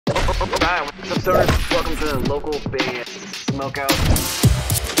Alright, what's up, stoners? Welcome to the local Bay Smokeout.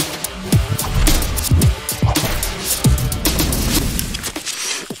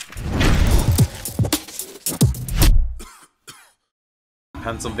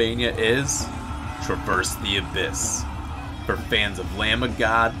 Pennsylvania is Traverse the Abyss. For fans of Lamb of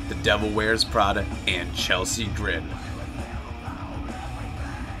God, The Devil Wears Prada, and Chelsea Grin.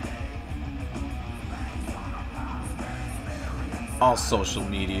 All social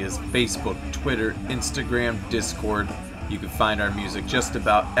medias, Facebook, Twitter, Instagram, Discord. You can find our music just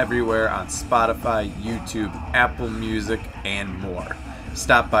about everywhere on Spotify, YouTube, Apple Music, and more.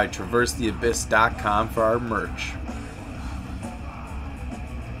 Stop by traversetheabyss.com for our merch.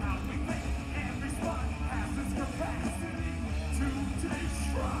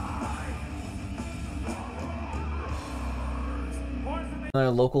 Another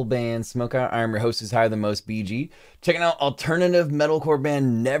local band, Smokeout. I'm your host who's higher than most, BG. Checking out alternative metalcore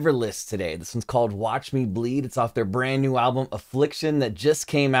band Nvrless today. This one's called Watch Me Bleed. It's off their brand new album Affliction that just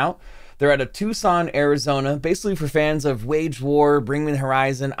came out. They're out of Tucson, Arizona, basically for fans of Wage War, Bring Me the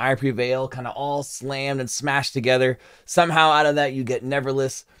Horizon, I Prevail, kind of all slammed and smashed together. Somehow out of that you get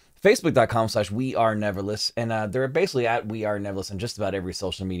Nvrless. Facebook.com/WeAreNvrless, and they're basically at WeAreNvrless on just about every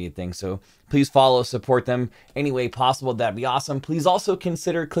social media thing. So please follow, support them any way possible. That'd be awesome. Please also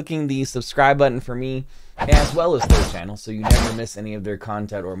consider clicking the subscribe button for me as well as their channel, so you never miss any of their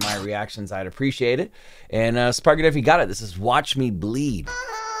content or my reactions. I'd appreciate it. And spark it if you got it. This is Watch Me Bleed.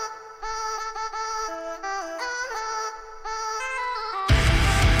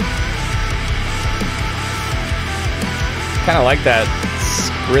 Kind of like that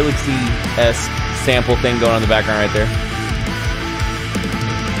Skrillex-esque sample thing going on in the background right there.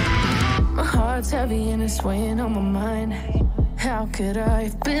 My heart's heavy and it's weighing on my mind. How could I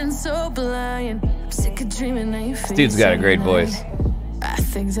have been so blind? I'm sick of dreaming that you feel. Dude's got a great voice. I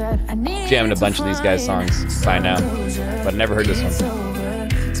think that I need Jamming a bunch of these guys' songs by now, but I never heard this one.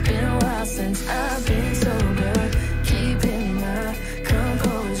 It's been a while since I've been sober. Keeping my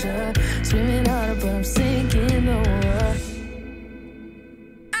composure. Screaming harder, but I'm sinking over.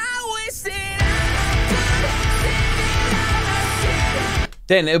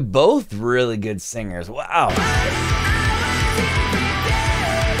 Dang, they're both really good singers. Wow.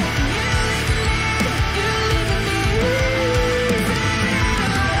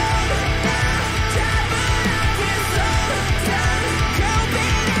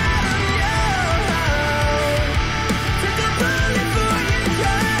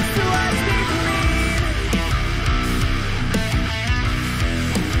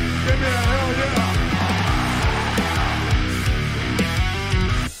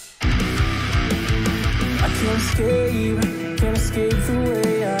 Can't escape the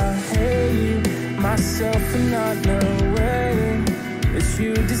way I hate myself for not knowing that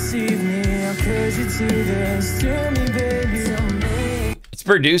you deceive me. How could you do this to me, baby? It's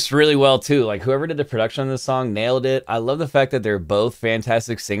produced really well too. Like whoever did the production on this song nailed it. I love the fact that they're both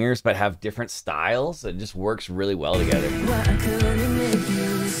fantastic singers but have different styles. It just works really well together. Why couldn't make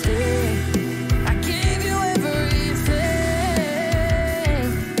you stay? I gave you everything,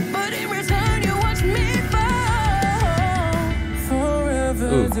 but in return you watch me fall.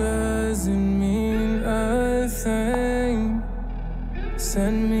 Forever doesn't mean a thing.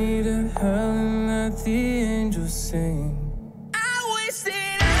 Send me to hell and let the angels sing.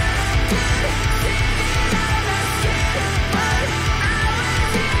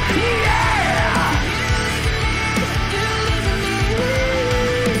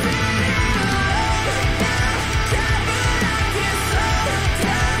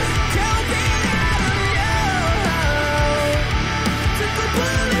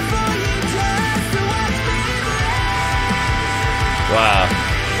 Wow.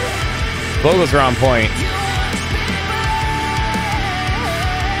 Vocals are on point.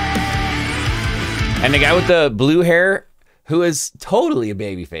 And the guy with the blue hair, who is totally a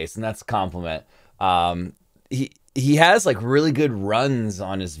babyface, and that's a compliment. He has like really good runs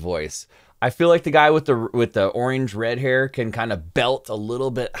on his voice. I feel like the guy with the orange red hair can kind of belt a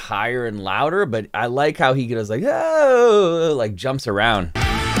little bit higher and louder, but I like how he goes like, oh, like jumps around.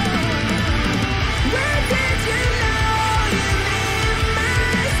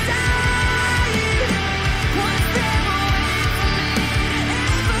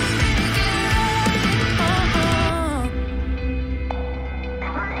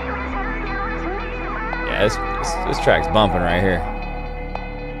 This track's bumping right here.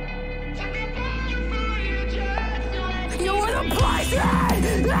 You wanna play me?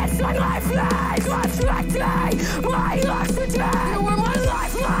 That's my lifeline. My last today. You were my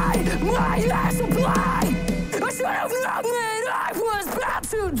lifeline. My last supply. have known that I was about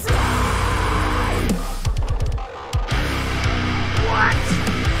to die. What?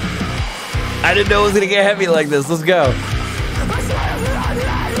 I didn't know it was gonna get heavy like this. Let's go.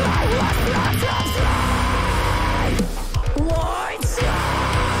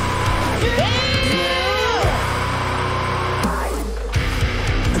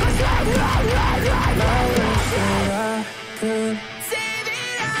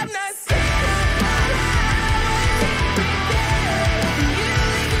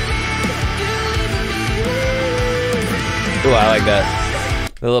 Ooh, I like that.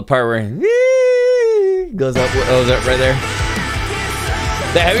 The little part where he goes up. Oh, is that right there?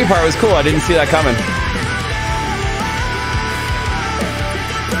 The heavy part was cool. I didn't see that coming.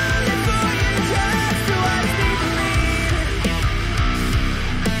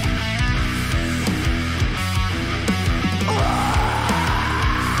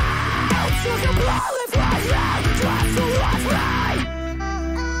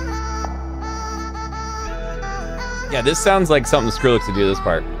 Yeah, this sounds like something Skrillex would do, this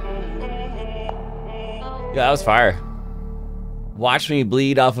part. Yeah, that was fire. Watch Me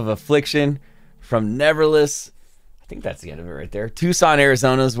Bleed off of Affliction from Nvrless. I think that's the end of it right there. Tucson,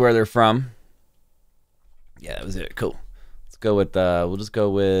 Arizona is where they're from. Yeah, that was it. Cool. Let's go with, we'll just go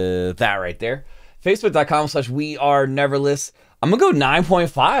with that right there. Facebook.com/WeAreNvrless. I'm going to go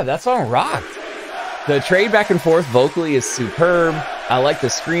 9.5. That song rocked. The trade back and forth vocally is superb. I like the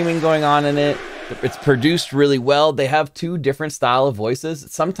screaming going on in it. It's produced really well. They have two different style of voices.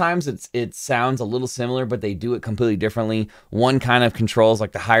 Sometimes it sounds a little similar, but they do it completely differently. One kind of controls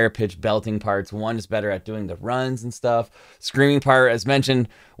like the higher pitched belting parts. One is better at doing the runs and stuff. Screaming part, as mentioned,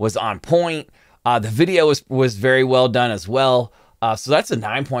 was on point. The video was very well done as well. So that's a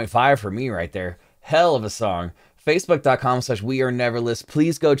 9.5 for me right there. Hell of a song. Facebook.com/WeAreNvrless.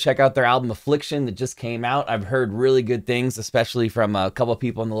 Please go check out their album Affliction that just came out. I've heard really good things, especially from a couple of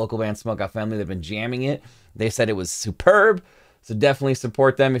people in the local band Smokeout family that have been jamming it. They said it was superb, so definitely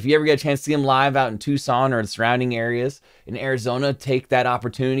support them. If you ever get a chance to see them live out in Tucson or the surrounding areas in Arizona, take that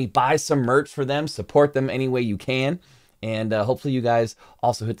opportunity, buy some merch for them, support them any way you can. And hopefully you guys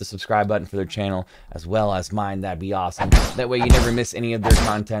also hit the subscribe button for their channel as well as mine. That'd be awesome. That way you never miss any of their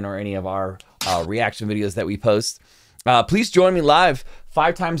content or any of our reaction videos that we post. Please join me live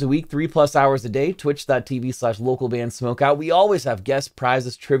 5 times a week, 3+ hours a day, twitch.tv/localbandsmokeout. We always have guests,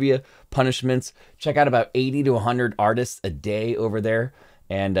 prizes, trivia, punishments. Check out about 80 to 100 artists a day over there.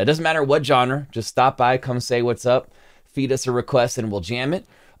 And it doesn't matter what genre, just stop by, come say what's up, feed us a request, and we'll jam it.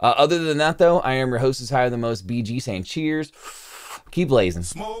 Other than that, though, I am your host who's higher than most, BG, saying cheers, keep blazing,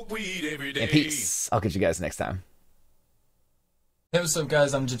 Smoke weed every day. and peace. I'll catch you guys next time. Hey, what's up,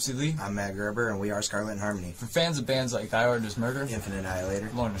 guys? I'm Gypsy Lee. I'm Matt Gerber, and we are Scarlet and Harmony. For fans of bands like I Order's Murder, Infinite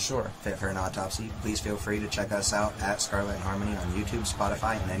Annihilator, Lorna Shore, Fit for an Autopsy, please feel free to check us out at Scarlet and Harmony on YouTube,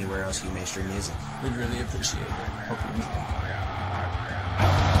 Spotify, and anywhere else you may stream music. we'd really appreciate it. Hope you meet them.